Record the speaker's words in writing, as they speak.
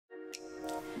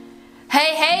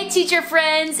Hey, hey, teacher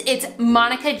friends, it's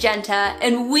Monica Genta,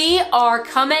 and we are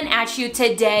coming at you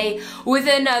today with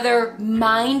another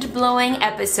mind-blowing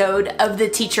episode of the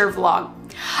Teacher Vlog.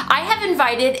 I have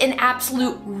invited an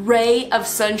absolute ray of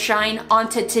sunshine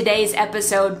onto today's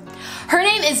episode. Her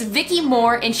name is Vicky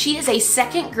Moore, and she is a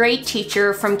second grade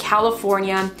teacher from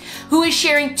California who is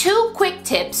sharing 2 quick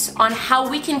tips on how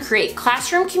we can create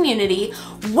classroom community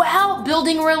while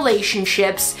building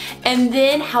relationships, and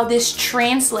then how this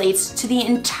translates to the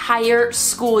entire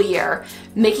school year,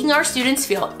 making our students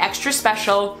feel extra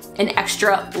special and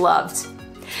extra loved.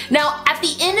 Now, at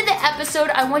the end of the episode,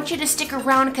 I want you to stick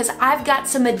around because I've got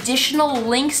some additional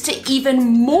links to even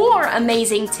more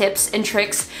amazing tips and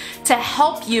tricks to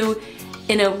help you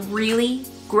in a really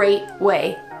great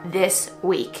way this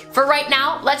week. For right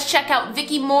now, let's check out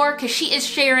Vicky Moore because she is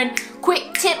sharing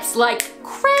quick tips like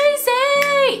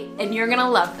crazy, and you're gonna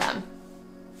love them.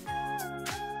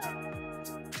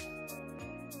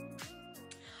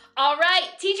 All right,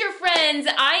 teacher friends,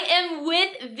 I am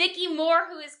with Vicky Moore,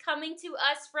 who is coming to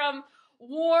us from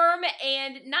warm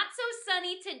and not so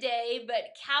sunny today,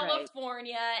 but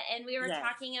California. Right. And we were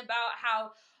talking about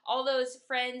how all those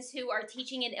friends who are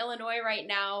teaching in Illinois right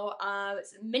now,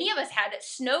 many of us had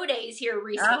snow days here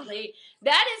recently.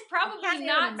 That is probably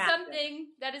not something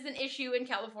that is an issue in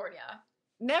California.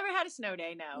 Never had a snow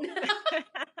day, no.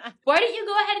 Why don't you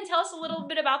go ahead and tell us a little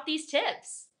bit about these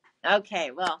tips? Okay,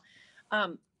 well,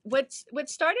 what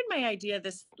started my idea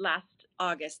this last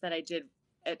August that I did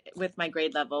with my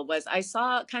grade level was I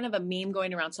saw kind of a meme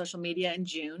going around social media in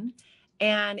June,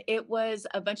 and it was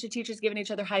a bunch of teachers giving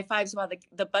each other high fives while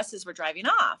the buses were driving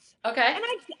off. Okay. And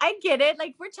I get it.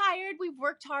 Like, we're tired. We've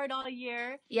worked hard all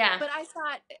year. Yeah. But I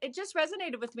thought it just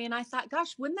resonated with me. And I thought,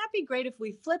 gosh, wouldn't that be great if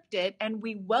we flipped it and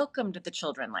we welcomed the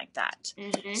children like that?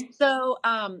 Mm-hmm. So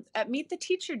at Meet the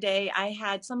Teacher Day, I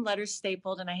had some letters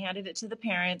stapled and I handed it to the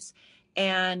parents.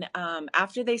 And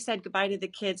after they said goodbye to the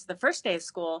kids the first day of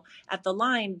school at the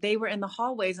line, they were in the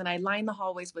hallways, and I lined the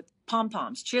hallways with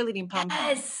pom-poms, cheerleading pom-poms.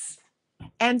 Yes.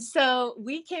 And so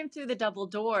we came through the double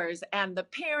doors, and the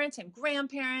parents and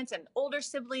grandparents and older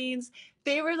siblings,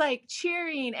 they were like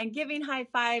cheering and giving high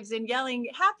fives and yelling,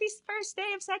 "Happy first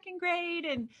day of second grade."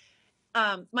 And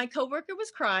my coworker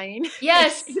was crying.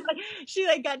 Yes. she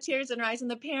got tears in her eyes,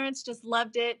 and the parents just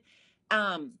loved it.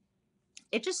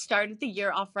 It just started the year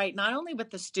off right, not only with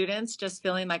the students just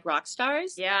feeling like rock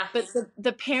stars, but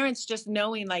the parents just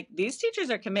knowing like these teachers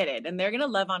are committed and they're going to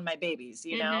love on my babies,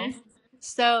 you know?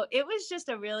 So it was just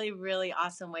a really, really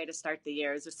awesome way to start the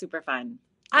year. It was super fun.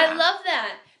 Yeah. I love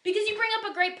that because you bring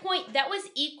up a great point. That was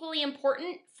equally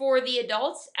important for the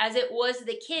adults as it was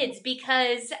the kids,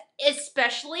 because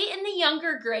especially in the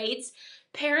younger grades,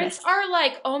 parents are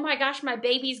like, oh my gosh, my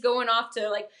baby's going off to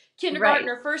like kindergarten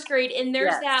or first grade. And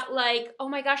there's that like, oh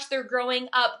my gosh, they're growing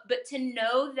up. But to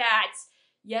know that,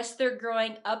 yes, they're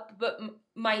growing up, but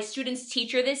my student's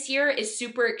teacher this year is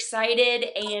super excited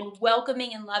and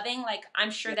welcoming and loving. Like, I'm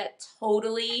sure that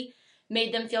totally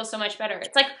made them feel so much better.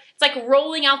 It's like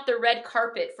rolling out the red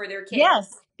carpet for their kids.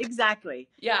 Yes, exactly.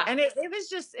 Yeah. And it was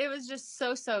just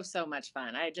so much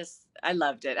fun. I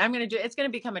loved it. It's going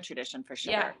to become a tradition for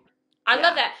sure. Yeah. I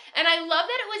love that. And I love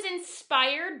that it was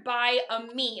inspired by a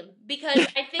meme, because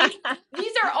I think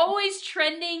these are always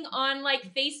trending on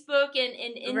like Facebook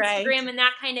and Instagram and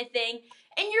that kind of thing.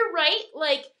 And you're right,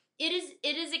 like it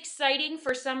is exciting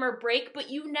for summer break,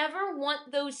 but you never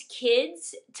want those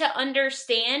kids to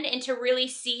understand and to really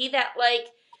see that like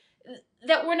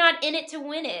that we're not in it to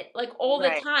win it like all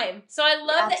the time. So I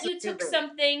love that you took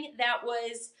something that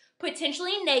was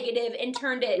potentially negative and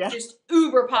turned it just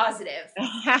uber positive.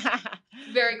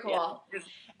 Very cool. Yeah.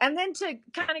 And then to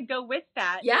kind of go with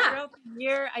that, throughout the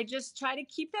year, I just try to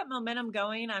keep that momentum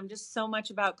going. I'm just so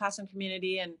much about classroom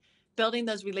community and building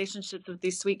those relationships with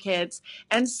these sweet kids.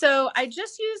 And so I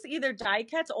just use either die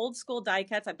cuts, old school die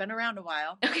cuts. I've been around a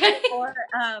while. Okay. Or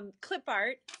clip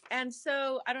art. And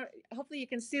so hopefully you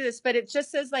can see this, but it just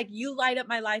says like, you light up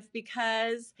my life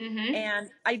because,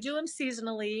 and I do them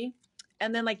seasonally.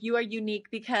 And then like, you are unique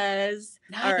because,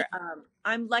 or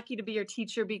I'm lucky to be your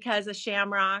teacher because of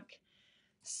Shamrock.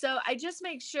 So I just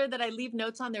make sure that I leave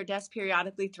notes on their desk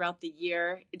periodically throughout the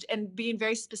year, and being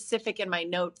very specific in my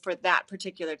note for that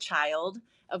particular child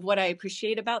of what I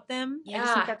appreciate about them. Yeah. I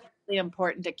just think that's really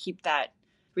important to keep that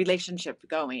relationship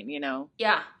going, you know?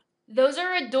 Yeah. Those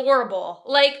are adorable.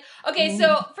 Like, okay,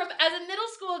 so as a middle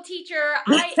school teacher,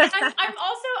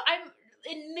 I'm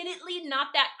admittedly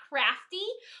not that crafty,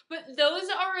 but those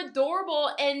are adorable.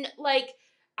 And like,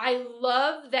 I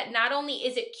love that not only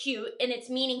is it cute and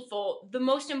it's meaningful, the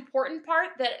most important part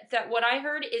that what I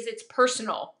heard is it's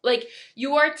personal. Like,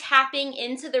 you are tapping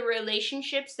into the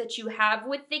relationships that you have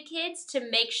with the kids to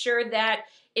make sure that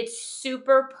it's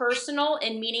super personal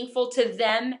and meaningful to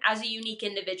them as a unique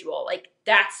individual. Like,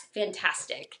 that's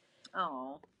fantastic.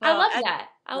 Oh, I well, love that.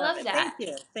 I love that.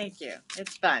 Thank you.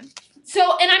 It's fun.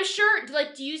 So, and I'm sure,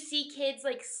 like, do you see kids,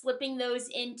 like, slipping those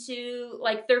into,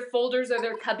 like, their folders or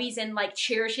their cubbies and, like,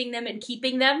 cherishing them and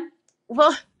keeping them?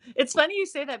 Well, it's funny you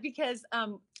say that because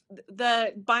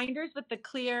the binders with the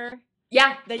clear,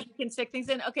 yeah, that you can stick things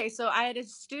in. Okay, so I had a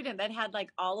student that had like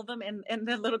all of them in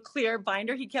the little clear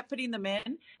binder. He kept putting them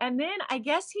in. And then I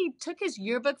guess he took his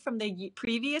yearbook from the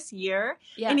previous year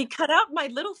and he cut out my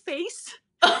little face.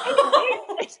 So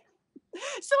I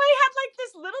had like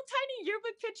this little tiny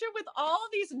yearbook picture with all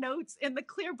these notes in the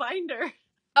clear binder.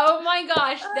 Oh my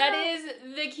gosh, that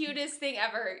is the cutest thing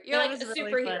ever. You're like a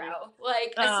superhero, really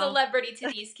like a celebrity to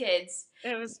these kids.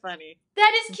 It was funny.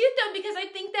 That is cute though, because I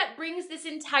think that brings this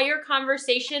entire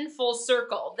conversation full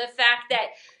circle. The fact that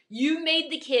you made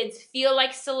the kids feel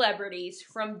like celebrities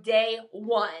from day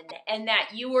one, and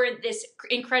that you were this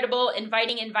incredible,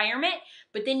 inviting environment,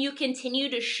 but then you continue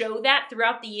to show that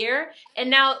throughout the year. And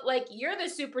now, like, you're the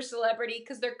super celebrity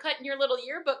because they're cutting your little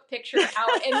yearbook picture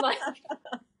out and like...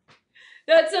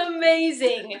 That's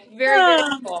amazing. Very, very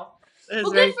cool.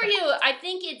 Well, good for you. I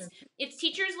think it's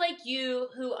teachers like you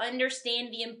who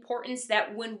understand the importance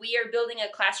that when we are building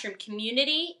a classroom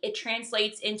community, it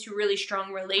translates into really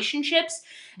strong relationships.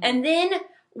 And then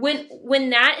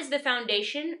when that is the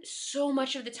foundation, so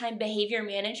much of the time behavior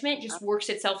management just works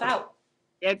itself out.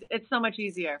 It's so much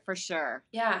easier, for sure.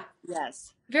 Yeah.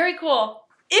 Yes. Very cool.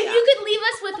 If you could leave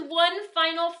us with one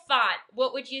final thought,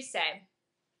 what would you say?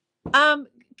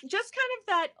 Just kind of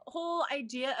that whole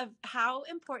idea of how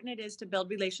important it is to build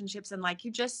relationships. And like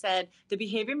you just said, the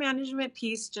behavior management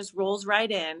piece just rolls right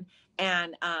in.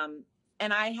 And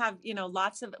I have,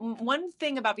 lots of, one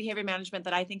thing about behavior management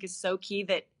that I think is so key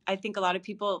that I think a lot of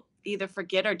people either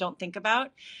forget or don't think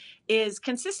about is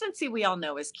consistency. We all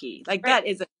know is key. Like that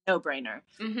is a no-brainer,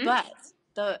 but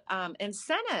the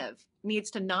incentive needs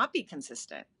to not be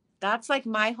consistent. That's like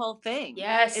my whole thing.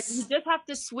 Yes. You just have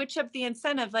to switch up the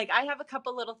incentive. Like I have a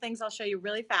couple little things I'll show you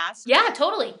really fast. Yeah,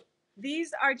 totally.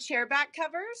 These are chair back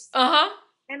covers. Uh-huh.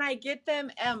 And I get them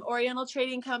Oriental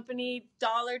Trading Company,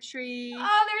 Dollar Tree.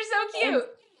 Oh, they're so cute.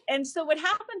 And so what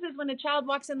happens is when a child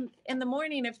walks in the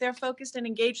morning, if they're focused and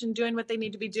engaged in doing what they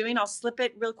need to be doing, I'll slip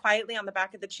it real quietly on the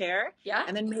back of the chair. Yeah.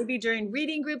 And then maybe during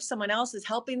reading groups, someone else is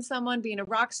helping someone, being a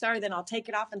rock star, then I'll take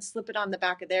it off and slip it on the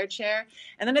back of their chair.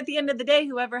 And then at the end of the day,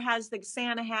 whoever has the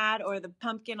Santa hat or the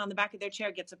pumpkin on the back of their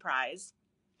chair gets a prize.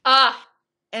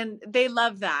 And they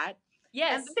love that.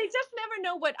 Yes. And they just never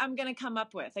know what I'm going to come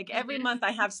up with. Like every month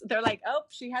they're like, oh,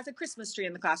 she has a Christmas tree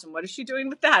in the classroom. What is she doing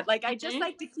with that? Like, I just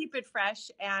like to keep it fresh.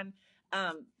 And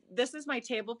this is my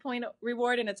table point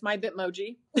reward and it's my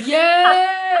Bitmoji.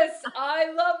 Yes.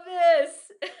 I love this.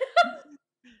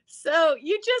 So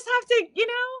you just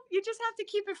have to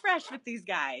keep it fresh with these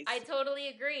guys. I totally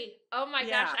agree. Oh my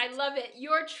gosh, I love it.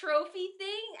 Your trophy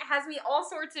thing has me all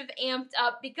sorts of amped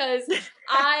up because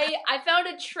I found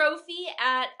a trophy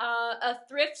at a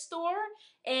thrift store,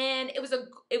 and it was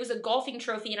a golfing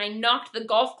trophy, and I knocked the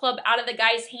golf club out of the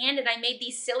guy's hand, and I made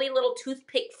these silly little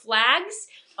toothpick flags.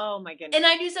 Oh my goodness. And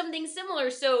I do something similar.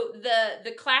 So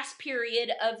the class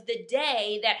period of the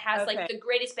day that has like the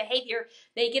greatest behavior,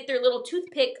 they get their little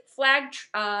toothpick flag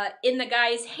in the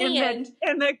guy's hand.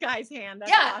 In the guy's hand.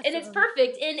 That's awesome. And it's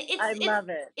perfect. And I love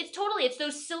it. It's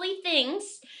those silly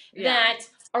things that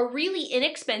are really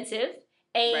inexpensive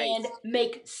and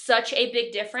make such a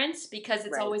big difference because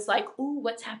it's always like, ooh,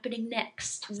 what's happening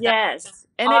next? Yes.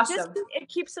 And awesome. it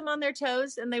keeps them on their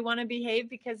toes and they want to behave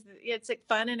because it's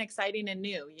fun and exciting and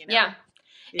new, Yeah.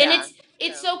 And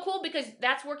it's so cool because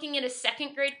that's working in a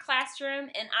second grade classroom,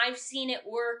 and I've seen it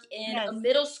work in a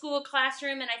middle school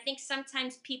classroom, and I think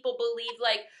sometimes people believe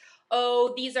like,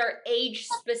 oh, these are age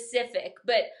specific,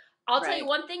 but I'll tell you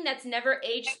one thing that's never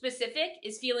age specific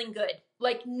is feeling good.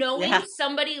 Like knowing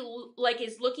somebody like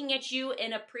is looking at you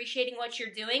and appreciating what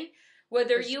you're doing,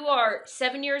 whether you are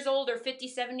 7 years old or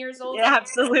 57 years old. Yeah,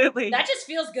 absolutely. That just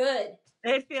feels good.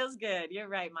 It feels good. You're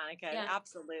right, Monica. Yeah.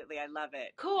 Absolutely. I love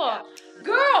it. Cool. Yeah.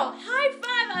 Girl, high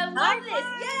five. I love this.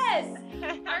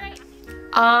 Yes.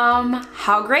 All right.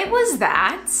 How great was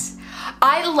that?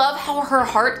 I love how her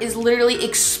heart is literally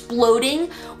exploding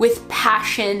with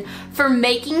passion for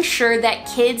making sure that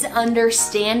kids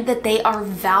understand that they are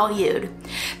valued.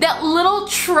 That little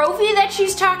trophy that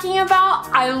she's talking about,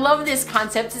 I love this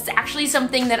concept. It's actually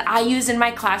something that I use in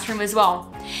my classroom as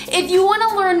well. If you want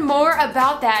to learn more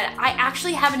about that, I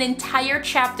actually have an entire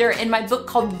chapter in my book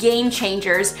called Game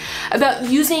Changers about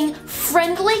using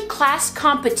friendly class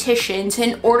competitions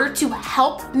in order to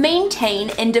help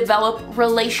maintain and develop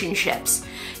relationships.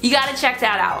 You gotta check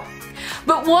that out.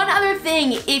 But one other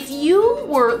thing, if you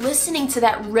were listening to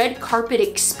that red carpet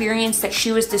experience that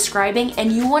she was describing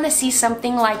and you want to see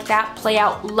something like that play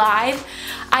out live,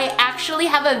 I actually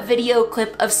have a video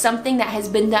clip of something that has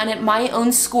been done at my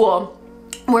own school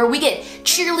where we get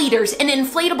cheerleaders and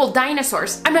inflatable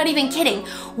dinosaurs. I'm not even kidding.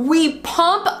 We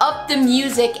pump up the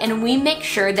music and we make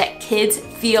sure that kids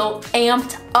feel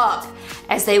amped up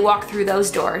as they walk through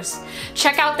those doors.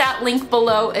 Check out that link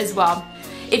below as well.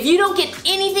 If you don't get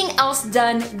anything else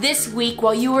done this week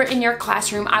while you were in your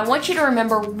classroom, I want you to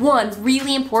remember one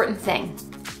really important thing.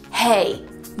 Hey,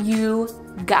 you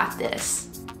got this.